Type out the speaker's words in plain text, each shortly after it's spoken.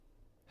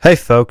Hey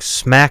folks,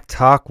 Smack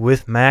Talk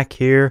with Mac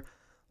here.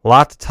 A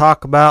lot to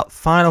talk about.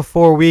 Final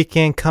Four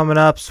weekend coming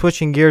up.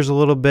 Switching gears a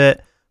little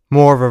bit.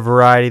 More of a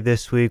variety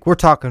this week. We're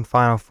talking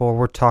Final Four.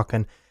 We're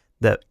talking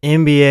the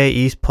NBA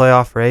East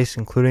playoff race,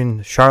 including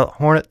the Charlotte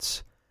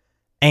Hornets,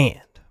 and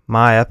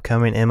my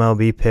upcoming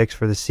MLB picks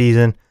for the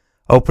season.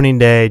 Opening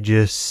day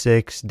just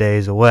 6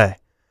 days away.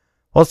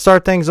 Well, let's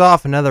start things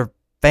off. Another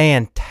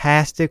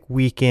fantastic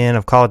weekend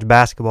of college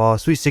basketball.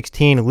 Sweet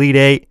 16, Elite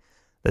 8.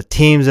 The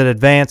teams that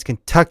advanced: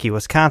 Kentucky,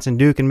 Wisconsin,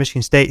 Duke, and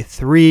Michigan State,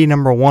 3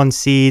 number 1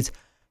 seeds.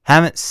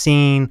 Haven't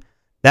seen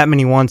that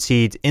many 1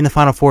 seeds in the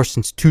Final Four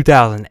since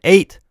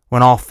 2008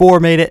 when all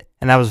 4 made it,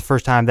 and that was the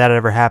first time that had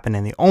ever happened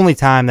and the only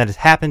time that has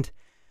happened.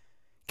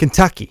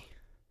 Kentucky,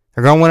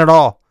 they're going to win it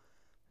all.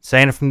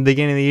 Saying it from the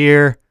beginning of the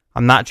year.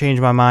 I'm not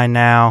changing my mind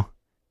now.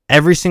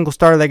 Every single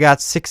starter they got,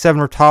 6'7"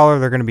 or taller,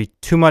 they're going to be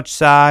too much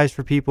size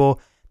for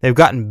people. They've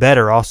gotten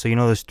better also. You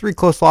know, those 3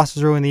 close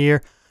losses early in the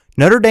year.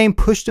 Notre Dame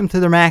pushed them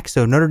to their max,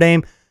 though. Notre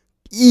Dame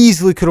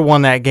easily could have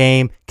won that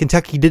game.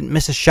 Kentucky didn't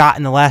miss a shot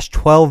in the last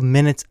 12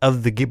 minutes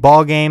of the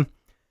ball game,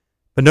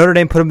 but Notre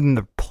Dame put them in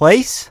their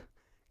place.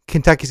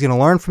 Kentucky's going to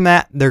learn from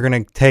that. They're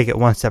going to take it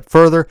one step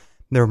further.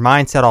 Their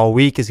mindset all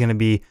week is going to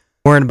be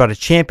worrying about a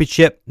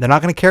championship. They're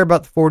not going to care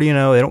about the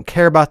 40-0. They don't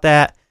care about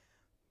that.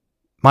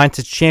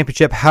 Mindset's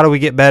championship. How do we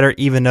get better,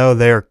 even though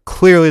they're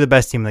clearly the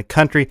best team in the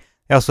country?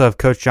 They also have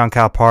Coach John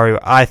Calipari, who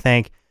I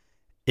think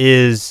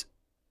is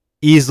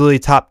easily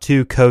top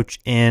 2 coach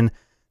in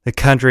the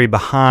country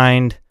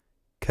behind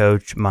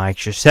Coach Mike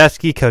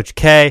Krzyzewski, Coach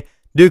K.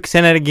 Duke's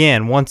in it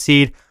again, 1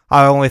 seed.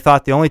 I only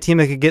thought the only team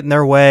that could get in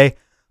their way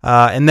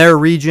in their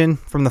region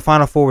from the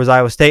Final Four was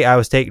Iowa State.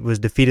 Iowa State was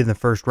defeated in the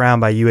first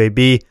round by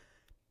UAB.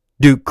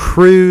 Duke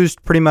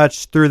cruised pretty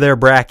much through their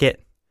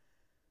bracket,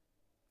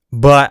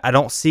 but I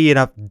don't see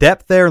enough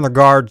depth there, and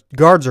the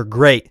guards are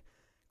great.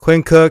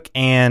 Quinn Cook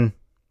and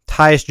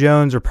Tyus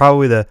Jones are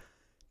probably the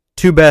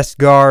 2 best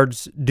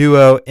guards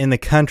duo in the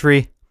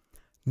country.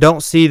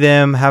 Don't see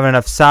them having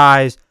enough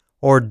size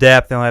or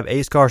depth. They only have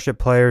 8 scholarship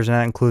players, and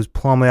that includes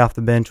Plumlee off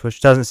the bench,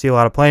 which doesn't see a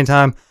lot of playing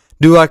time.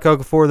 Do like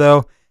Okafor,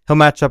 though. He'll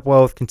match up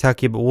well with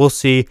Kentucky, but we'll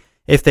see.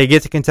 If they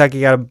get to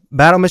Kentucky, got to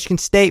battle Michigan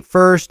State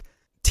first.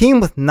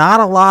 Team with not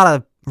a lot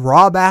of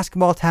raw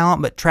basketball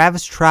talent, but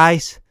Travis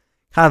Trice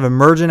kind of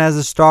emerging as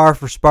a star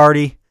for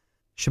Sparty.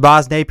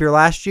 Shabazz Napier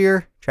last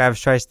year, Travis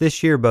Trice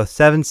this year, both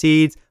 7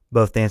 seeds,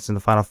 both dancing in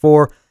the Final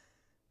Four.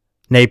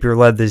 Napier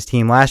led this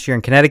team last year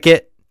in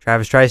Connecticut.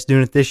 Travis Trice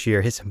doing it this year.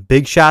 Hit some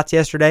big shots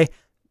yesterday.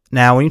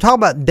 Now, when you talk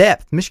about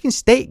depth, Michigan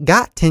State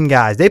got 10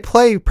 guys. They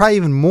play probably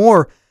even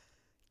more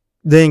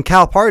than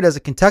Calipari does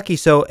at Kentucky.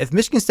 So if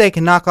Michigan State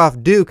can knock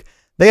off Duke,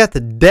 they got the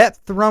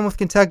depth to run with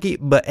Kentucky,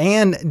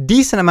 and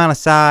decent amount of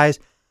size,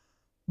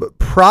 but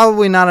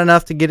probably not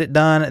enough to get it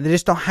done. They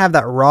just don't have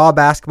that raw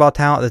basketball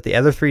talent that the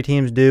other 3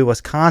 teams do.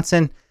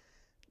 Wisconsin,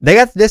 they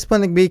got the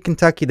discipline to beat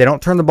Kentucky. They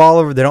don't turn the ball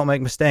over. They don't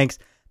make mistakes.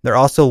 They're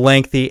also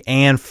lengthy,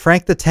 and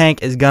Frank the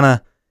Tank is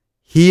gonna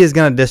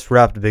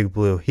disrupt Big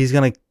Blue. He's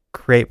gonna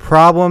create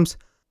problems,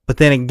 but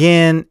then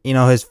again, you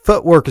know, his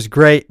footwork is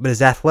great, but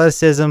his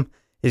athleticism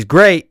is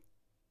great,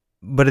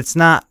 but it's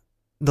not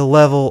the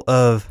level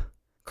of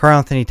Karl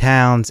Anthony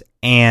Towns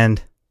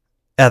and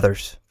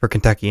others for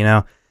Kentucky, you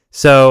know.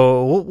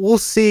 So we'll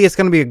see. It's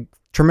gonna be a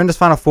tremendous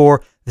Final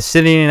Four. The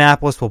city of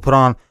Indianapolis will put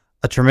on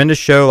a tremendous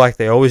show like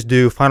they always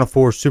do. Final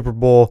Four, Super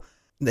Bowl,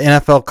 the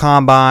NFL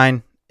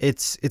Combine.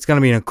 It's going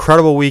to be an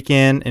incredible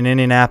weekend in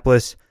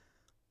Indianapolis.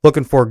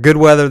 Looking for good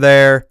weather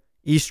there.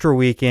 Easter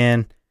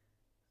weekend.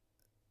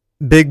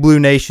 Big Blue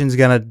Nation's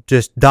going to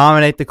just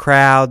dominate the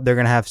crowd. They're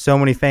going to have so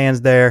many fans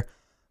there.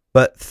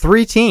 But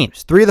 3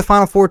 teams, 3 of the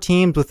Final Four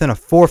teams within a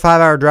 4 or 5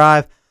 hour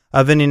drive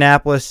of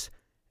Indianapolis.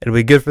 It'll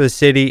be good for the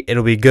city.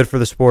 It'll be good for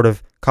the sport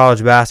of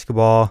college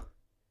basketball.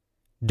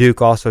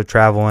 Duke also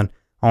traveling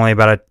only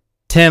about a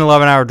 10,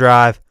 11 hour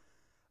drive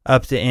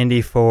up to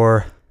Indy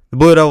for the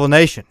Blue Devil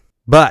Nation.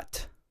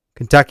 But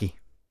Kentucky,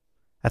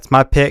 that's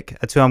my pick.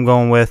 That's who I'm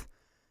going with.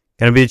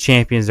 Going to be the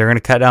champions. They're going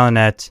to cut down the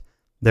nets.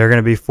 They're going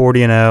to be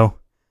 40-0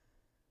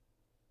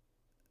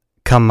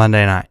 come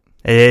Monday night.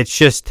 It's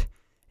just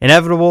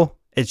inevitable.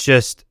 It's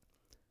just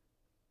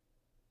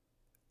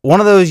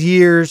one of those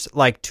years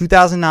like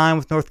 2009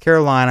 with North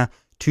Carolina,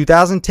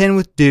 2010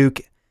 with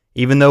Duke,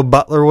 even though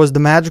Butler was the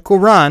magical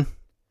run,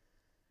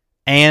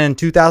 and in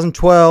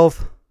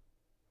 2012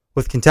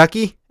 with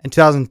Kentucky, and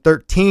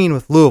 2013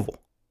 with Louisville.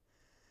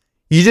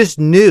 You just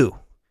knew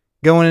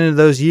going into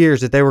those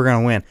years that they were going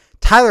to win.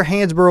 Tyler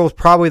Hansbrough was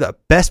probably the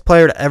best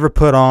player to ever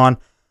put on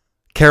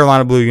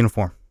Carolina blue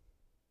uniform,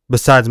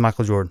 besides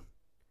Michael Jordan.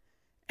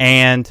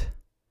 And,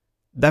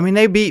 I mean,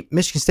 they beat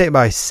Michigan State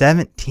by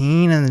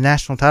 17 in the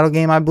national title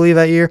game, I believe,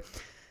 that year.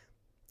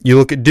 You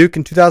look at Duke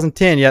in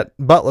 2010, yet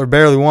Butler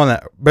barely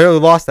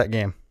lost that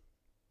game.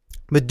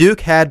 But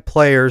Duke had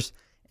players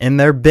in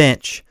their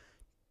bench,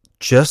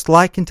 just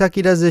like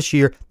Kentucky does this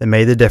year, that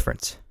made the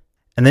difference.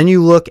 And then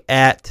you look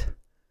at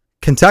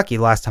Kentucky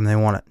last time they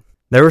won it.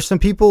 There were some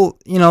people,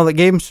 that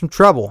gave them some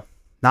trouble.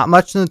 Not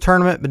much in the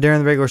tournament, but during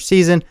the regular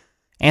season.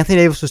 Anthony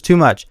Davis was too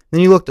much.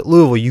 Then you looked at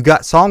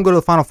Louisville. Saw him go to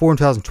the Final Four in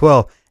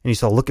 2012, and you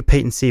saw, look at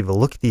Peyton Siva,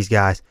 look at these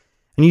guys.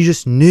 And you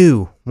just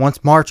knew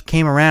once March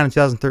came around in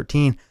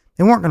 2013,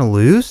 they weren't going to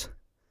lose.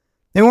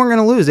 They weren't going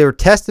to lose. They were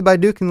tested by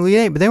Duke in the Elite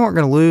Eight, but they weren't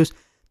going to lose.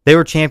 They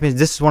were champions.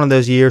 This is one of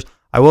those years.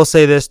 I will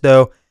say this,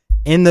 though.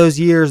 In those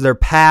years, their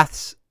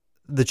paths,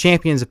 the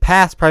champions'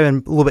 paths probably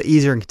been a little bit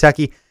easier in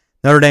Kentucky.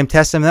 Notre Dame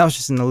tested them. That was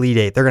just in the Elite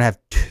Eight. They're going to have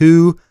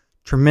two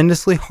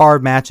tremendously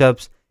hard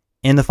matchups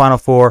in the Final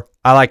Four.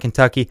 I like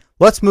Kentucky.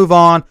 Let's move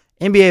on.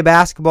 NBA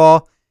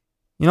basketball.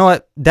 You know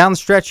what? Down the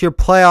stretch here,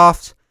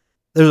 playoffs,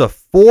 there's a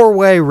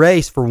four-way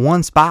race for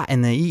one spot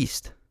in the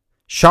East.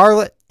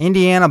 Charlotte,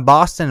 Indiana,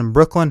 Boston, and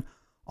Brooklyn,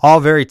 all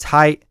very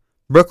tight.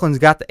 Brooklyn's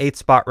got the 8th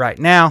spot right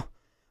now,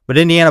 but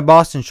Indiana,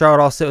 Boston, and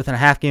Charlotte all sit within a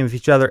half game of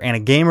each other and a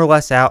game or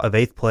less out of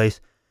 8th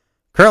place.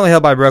 Currently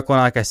held by Brooklyn,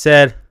 like I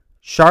said.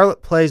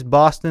 Charlotte plays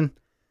Boston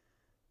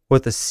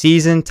with a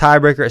season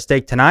tiebreaker at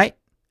stake tonight,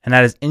 and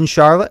that is in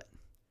Charlotte.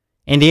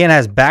 Indiana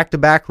has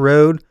back-to-back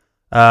road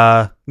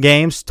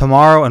games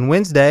tomorrow and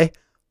Wednesday.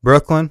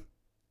 Brooklyn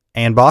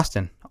and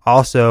Boston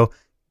also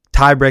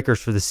tiebreakers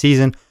for the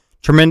season.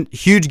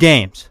 Huge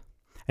games.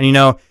 And,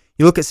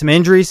 you look at some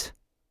injuries.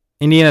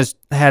 Indiana's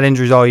had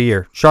injuries all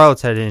year.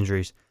 Charlotte's had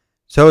injuries.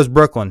 So is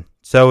Brooklyn.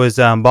 So is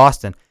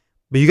Boston.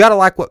 But you got to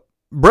like what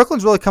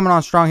Brooklyn's really coming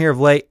on strong here of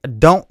late. I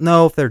don't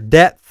know if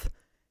if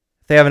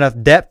they have enough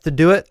depth to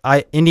do it.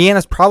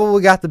 Indiana's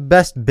probably got the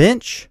best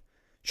bench.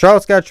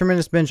 Charlotte's got a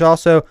tremendous bench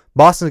also.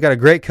 Boston's got a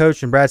great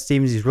coach in Brad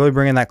Stevens. He's really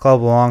bringing that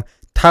club along.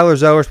 Tyler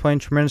Zeller's playing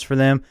tremendous for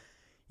them.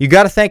 You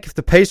got to think if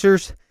the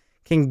Pacers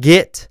can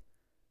get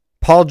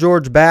Paul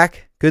George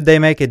back, could they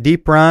make a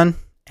deep run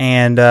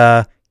and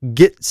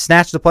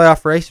snatch the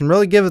playoff race and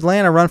really give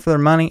Atlanta a run for their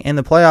money in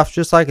the playoffs,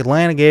 just like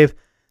Atlanta gave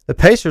the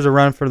Pacers a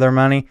run for their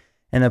money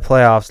in the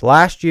playoffs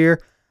last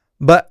year.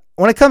 But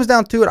when it comes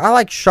down to it, I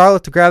like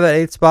Charlotte to grab that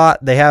 8th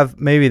spot. They have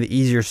maybe the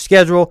easier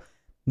schedule.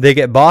 They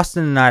get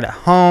Boston tonight at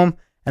home,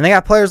 and they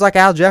got players like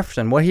Al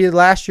Jefferson. What he did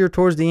last year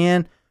towards the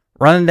end,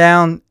 running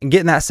down and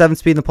getting that 7th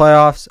speed in the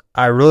playoffs.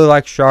 I really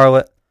like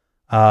Charlotte.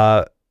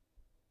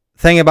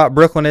 Thing about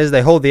Brooklyn is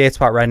they hold the 8th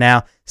spot right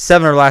now.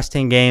 7 of their last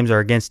 10 games are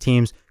against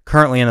teams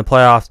currently in the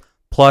playoffs,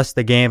 plus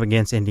the game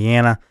against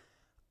Indiana.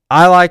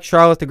 I like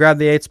Charlotte to grab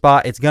the 8th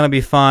spot. It's going to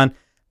be fun.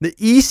 The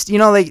East,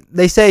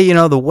 they say,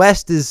 the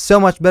West is so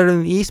much better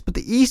than the East, but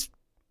the East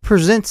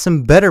presents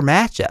some better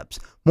matchups.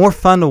 More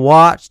fun to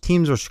watch.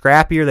 Teams are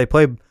scrappier. They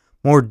play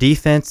more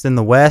defense than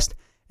the West.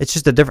 It's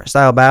just a different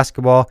style of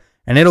basketball,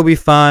 and it'll be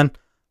fun.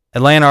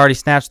 Atlanta already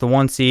snatched the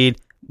 1 seed.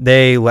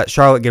 They let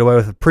Charlotte get away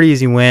with a pretty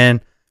easy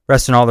win,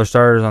 resting all their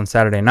starters on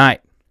Saturday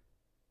night.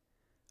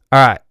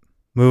 All right,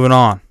 moving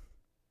on.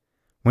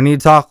 We need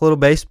to talk a little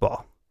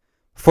baseball.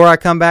 Before I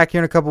come back here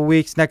in a couple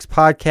weeks, next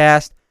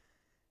podcast,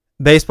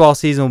 baseball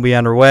season will be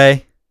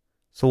underway.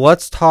 So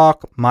let's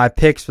talk my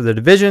picks for the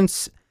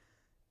divisions,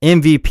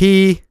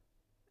 MVP,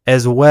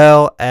 as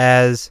well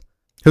as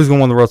who's going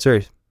to win the World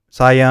Series.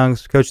 Cy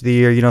Young's Coach of the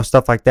Year,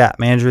 stuff like that.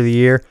 Manager of the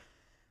Year.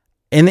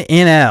 In the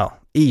NL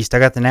East, I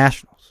got the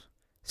Nationals.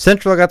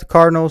 Central, I got the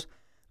Cardinals.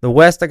 The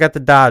West, I got the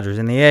Dodgers.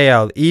 In the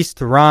AL, the East,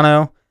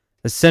 Toronto.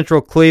 The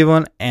Central,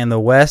 Cleveland. And the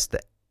West,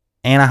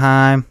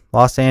 Anaheim,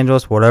 Los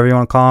Angeles, whatever you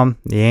want to call them,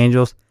 the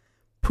Angels.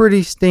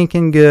 Pretty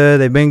stinking good.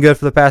 They've been good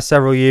for the past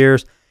several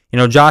years.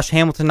 Josh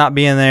Hamilton not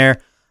being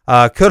there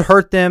could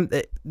hurt them.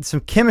 Some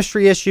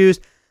chemistry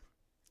issues.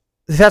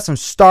 They've had some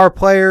star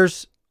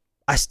players.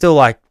 I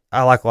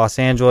like Los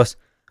Angeles.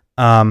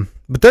 But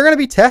they're going to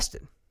be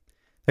tested.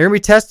 They're going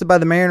to be tested by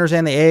the Mariners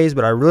and the A's,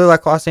 but I really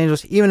like Los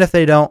Angeles. Even if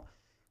they don't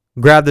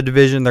grab the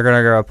division, they're going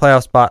to grab a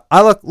playoff spot.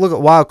 I look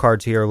at wild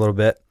cards here a little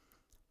bit.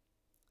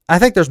 I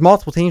think there's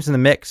multiple teams in the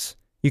mix.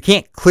 You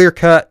can't clear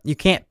cut. You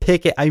can't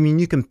pick it. I mean,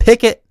 you can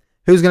pick it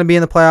who's going to be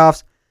in the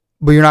playoffs,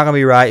 but you're not going to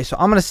be right. So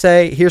I'm going to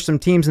say here's some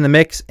teams in the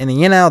mix. In the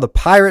NL, the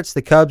Pirates,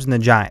 the Cubs, and the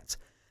Giants.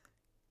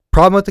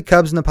 Problem with the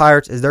Cubs and the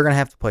Pirates is they're going to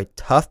have to play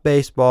tough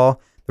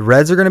baseball. The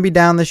Reds are going to be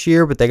down this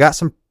year, but they got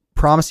some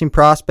promising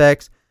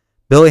prospects.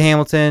 Billy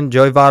Hamilton,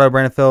 Joey Votto,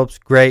 Brandon Phillips,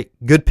 great.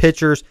 Good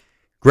pitchers,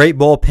 great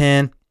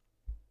bullpen.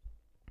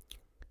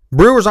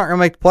 Brewers aren't going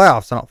to make the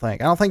playoffs, I don't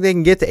think. I don't think they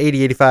can get to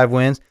 80, 85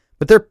 wins,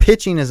 but their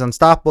pitching is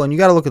unstoppable, and you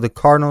got to look at the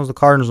Cardinals. The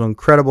Cardinals are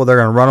incredible. They're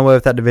going to run away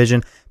with that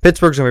division.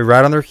 Pittsburgh's going to be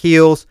right on their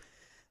heels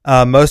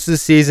most of the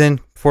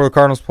season before the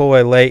Cardinals pull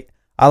away late.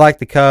 I like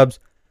the Cubs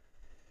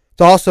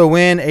to also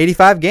win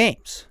 85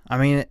 games. I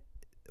mean,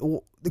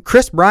 the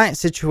Chris Bryant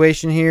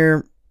situation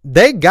here,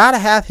 they got to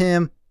have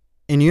him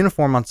in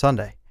uniform on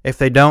Sunday. If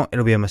they don't,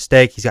 it'll be a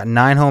mistake. He's got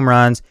 9 home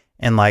runs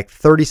and like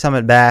 30-some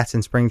at-bats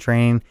in spring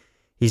training.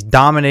 He's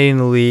dominating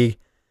the league.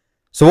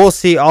 So we'll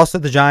see. Also,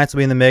 the Giants will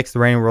be in the mix, the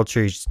reigning World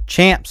Series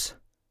champs.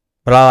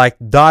 But I like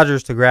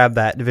Dodgers to grab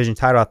that division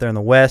title out there in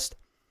the West.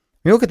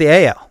 When you look at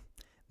the AL,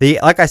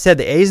 like I said,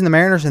 the A's and the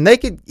Mariners, and they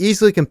could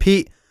easily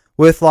compete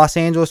with Los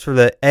Angeles for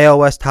the AL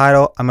West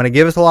title. I'm going to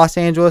give it to Los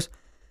Angeles.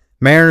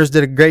 Mariners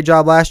did a great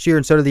job last year,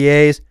 and so did the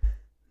A's.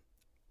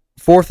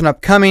 Fourth and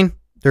upcoming,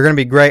 they're going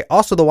to be great.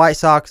 Also, the White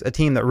Sox, a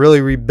team that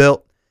really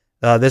rebuilt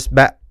this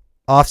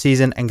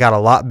offseason and got a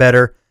lot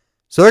better.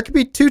 So there could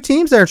be two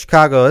teams there in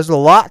Chicago. There's a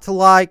lot to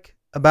like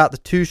about the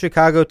two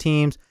Chicago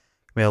teams.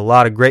 We have a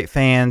lot of great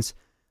fans.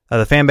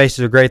 The fan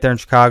bases are great there in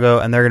Chicago,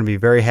 and they're going to be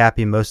very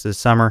happy most of the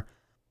summer.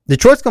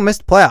 Detroit's going to miss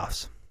the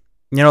playoffs.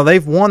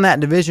 They've won that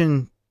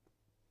division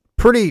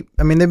they've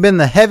been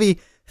the heavy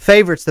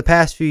favorites the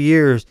past few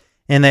years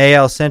in the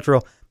AL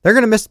Central. They're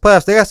going to miss the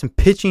playoffs. They got some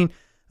pitching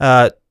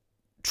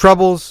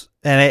troubles,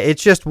 and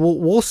it's just,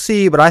 we'll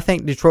see, but I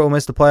think Detroit will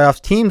miss the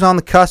playoffs. Teams on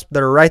the cusp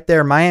that are right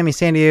there, Miami,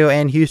 San Diego,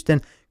 and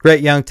Houston,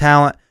 great young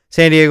talent.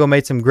 San Diego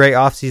made some great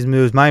offseason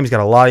moves. Miami's got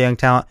a lot of young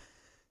talent.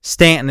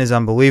 Stanton is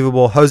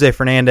unbelievable. Jose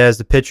Fernandez,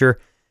 the pitcher,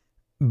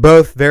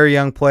 both very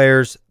young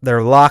players.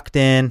 They're locked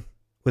in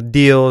with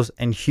deals.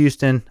 And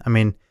Houston,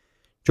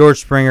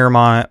 George Springer,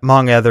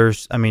 among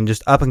others,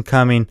 just up and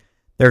coming.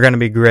 They're going to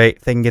be great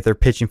if they can get their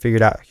pitching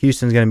figured out.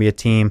 Houston's going to be a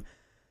team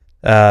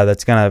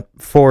that's going to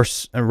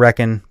force and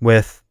reckon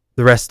with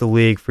the rest of the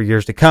league for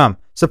years to come.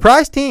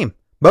 Surprise team,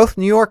 both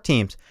New York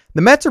teams.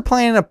 The Mets are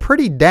playing a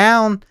pretty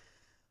down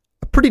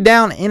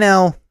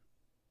NL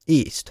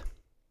East.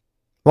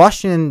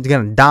 Washington's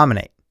going to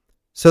dominate.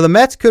 So the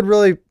Mets could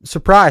really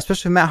surprise,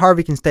 especially if Matt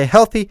Harvey can stay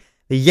healthy.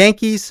 The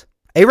Yankees,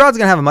 A-Rod's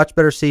going to have a much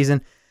better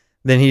season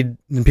than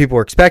people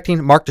were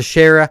expecting. Mark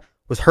Teixeira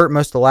was hurt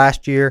most of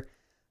last year.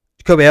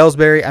 Jacoby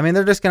Ellsbury,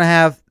 they're just going to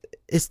have,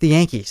 it's the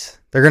Yankees.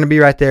 They're going to be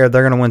right there.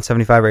 They're going to win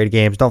 75 or 80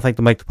 games. Don't think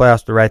they'll make the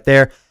playoffs. They're right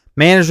there.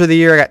 Manager of the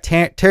year, I got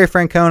Terry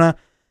Francona,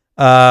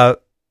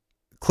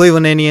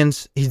 Cleveland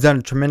Indians. He's done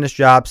a tremendous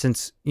job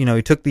since,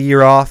 he took the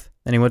year off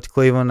and he went to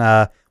Cleveland.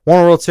 Won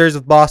a World Series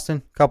with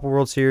Boston, a couple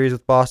World Series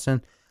with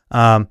Boston.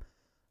 I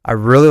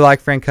really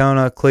like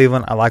Francona,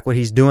 Cleveland. I like what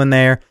he's doing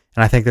there,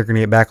 and I think they're going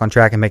to get back on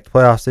track and make the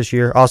playoffs this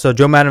year. Also,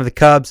 Joe Maddon of the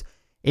Cubs,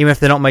 even if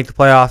they don't make the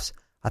playoffs,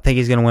 I think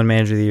he's going to win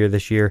Manager of the Year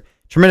this year.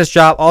 Tremendous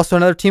job. Also,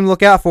 another team to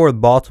look out for, the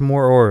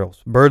Baltimore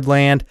Orioles.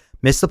 Birdland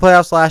missed the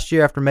playoffs last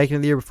year after making it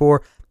the year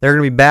before. They're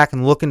going to be back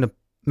and looking to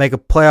make a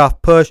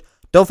playoff push.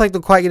 Don't think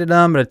they'll quite get it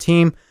done, but a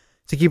team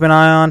to keep an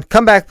eye on.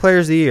 Comeback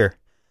Players of the Year.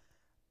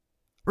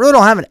 Really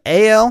don't have an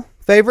AL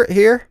favorite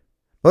here.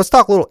 Let's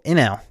talk a little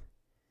NL.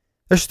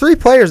 There's three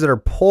players that are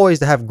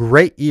poised to have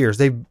great years.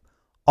 They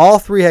all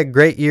three had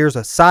great years,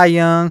 a Cy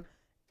Young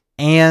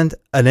and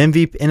an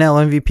NL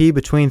MVP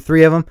between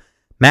three of them.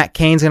 Matt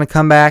Cain's going to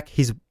come back.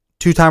 He's a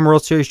two-time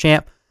World Series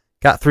champ.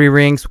 Got 3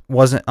 rings.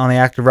 Wasn't on the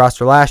active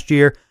roster last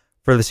year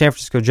for the San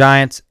Francisco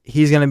Giants.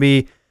 He's going to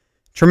be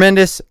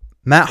tremendous.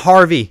 Matt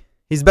Harvey.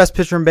 He's the best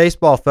pitcher in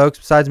baseball, folks,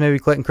 besides maybe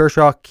Clayton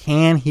Kershaw.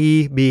 Can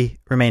he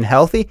remain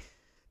healthy?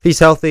 If he's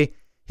healthy,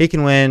 he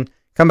can win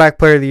Comeback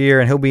Player of the Year,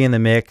 and he'll be in the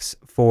mix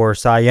for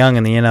Cy Young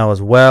in the NL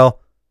as well.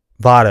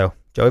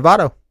 Joey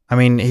Votto.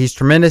 He's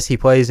tremendous. He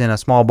plays in a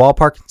small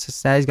ballpark in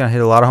Cincinnati. He's going to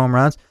hit a lot of home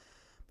runs.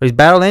 But he's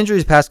battled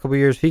injuries the past couple of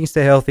years. If he can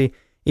stay healthy,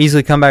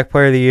 easily Comeback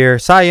Player of the Year.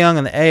 Cy Young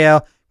in the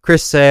AL,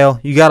 Chris Sale.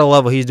 You got to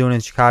love what he's doing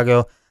in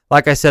Chicago.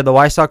 Like I said, the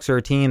White Sox are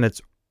a team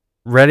that's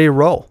ready to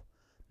roll.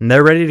 And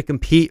they're ready to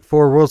compete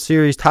for a World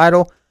Series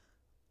title.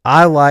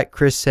 I like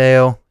Chris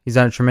Sale. He's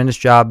done a tremendous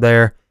job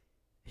there.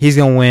 He's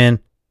going to win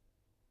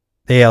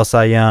the AL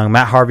Cy Young.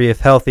 Matt Harvey,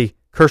 if healthy.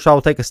 Kershaw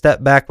will take a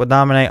step back but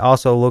dominate.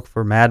 Also look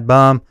for Mad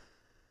Bum,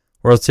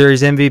 World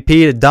Series MVP,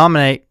 to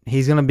dominate.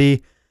 He's going to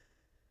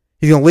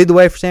lead the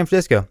way for San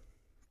Francisco.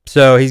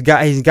 So he's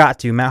got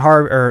to.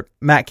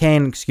 Matt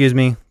Cain,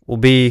 will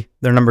be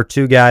their number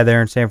 2 guy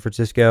there in San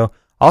Francisco.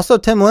 Also,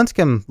 Tim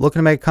Lincecum looking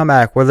to make a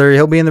comeback. Whether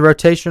he'll be in the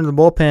rotation or the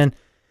bullpen,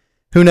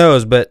 who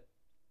knows? But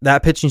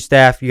that pitching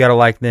staff, you got to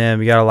like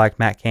them. You got to like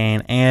Matt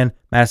Cain and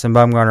Madison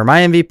Bumgarner.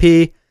 My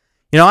MVP,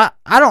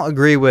 I don't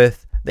agree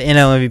with the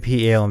NL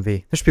MVP, AL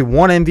MVP. There should be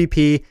one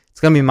MVP. It's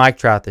going to be Mike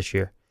Trout this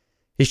year.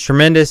 He's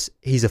tremendous.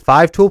 He's a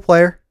 5-tool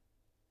player.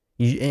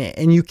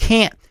 You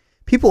can't.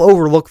 People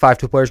overlook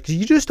 5-tool players because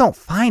you just don't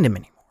find him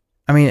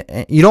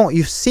anymore.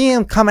 You see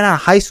him coming out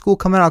of high school,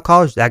 coming out of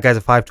college. That guy's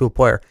a 5-tool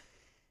player.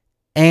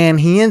 And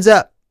he ends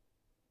up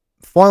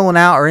foiling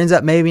out, or ends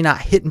up maybe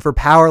not hitting for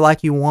power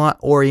like you want,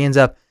 or he ends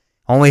up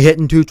only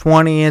hitting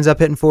 220, he ends up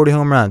hitting 40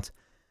 home runs.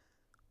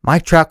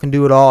 Mike Trout can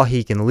do it all.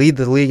 He can lead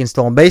the league in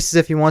stolen bases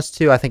if he wants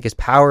to. I think his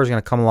power is going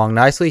to come along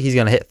nicely. He's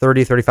going to hit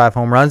 30, 35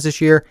 home runs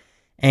this year.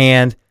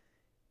 And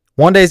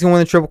one day he's going to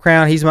win the Triple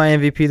Crown. He's my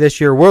MVP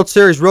this year. World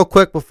Series, real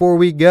quick before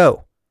we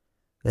go.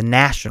 The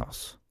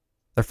Nationals.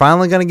 They're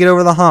finally going to get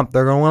over the hump.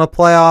 They're going to win a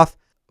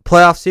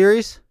playoff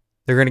series.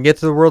 They're going to get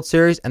to the World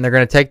Series, and they're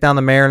going to take down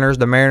the Mariners.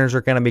 The Mariners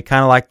are going to be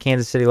kind of like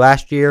Kansas City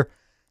last year.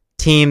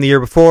 Team the year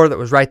before that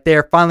was right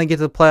there. Finally get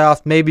to the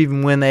playoffs. Maybe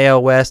even win the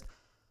AL West.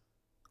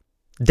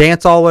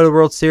 Dance all the way to the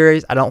World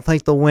Series. I don't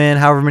think they'll win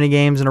however many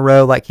games in a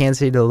row like Kansas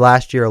City did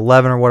last year,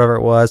 11 or whatever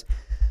it was.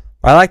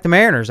 But I like the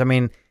Mariners.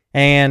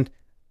 And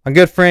my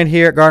good friend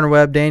here at Gardner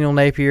Webb, Daniel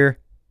Napier,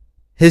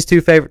 his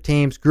 2 favorite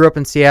teams, grew up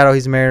in Seattle.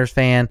 He's a Mariners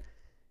fan.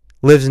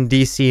 Lives in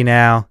D.C.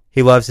 now.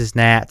 He loves his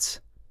Nats.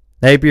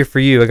 Napier, for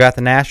you, I got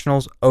the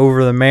Nationals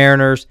over the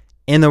Mariners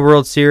in the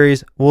World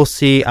Series. We'll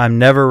see. I'm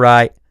never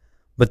right.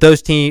 But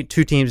those 2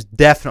 teams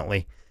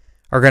definitely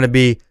are going to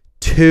be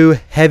 2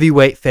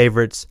 heavyweight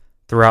favorites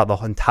throughout the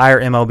entire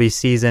MLB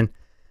season.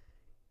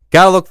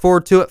 Got to look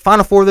forward to it.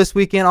 Final Four this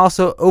weekend,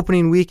 also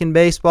opening week in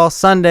baseball.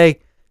 Sunday,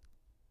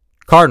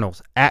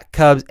 Cardinals at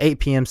Cubs, 8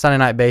 p.m. Sunday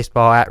Night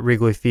Baseball at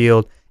Wrigley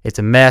Field. It's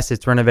a mess.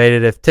 It's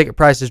renovated. If ticket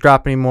prices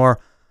drop anymore,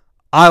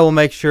 I will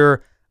make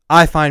sure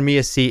I find me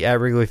a seat at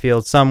Wrigley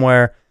Field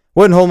somewhere.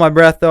 Wouldn't hold my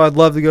breath, though. I'd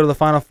love to go to the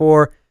Final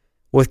Four.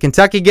 With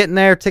Kentucky getting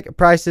there, ticket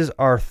prices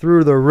are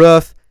through the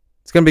roof.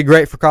 It's going to be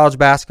great for college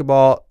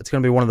basketball. It's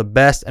going to be one of the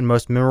best and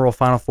most memorable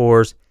Final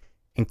Fours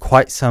in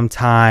quite some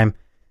time.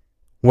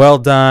 Well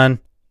done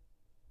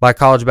by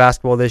college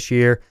basketball this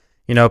year.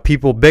 You know,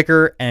 people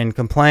bicker and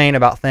complain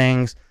about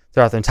things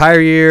throughout the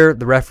entire year,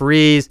 the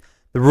referees,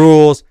 the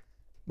rules.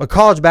 But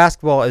college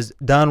basketball is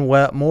done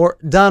well more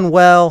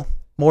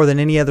than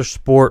any other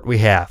sport we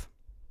have,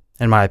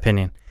 in my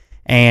opinion.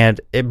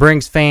 And it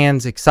brings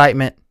fans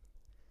excitement.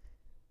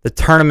 The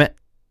tournament,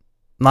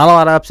 not a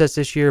lot of upsets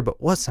this year,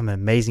 but what some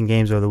amazing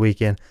games over the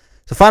weekend.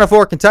 So Final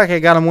Four, Kentucky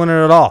got them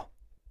winning it all.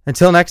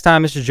 Until next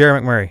time, this is Jerry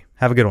McMurray.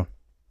 Have a good one.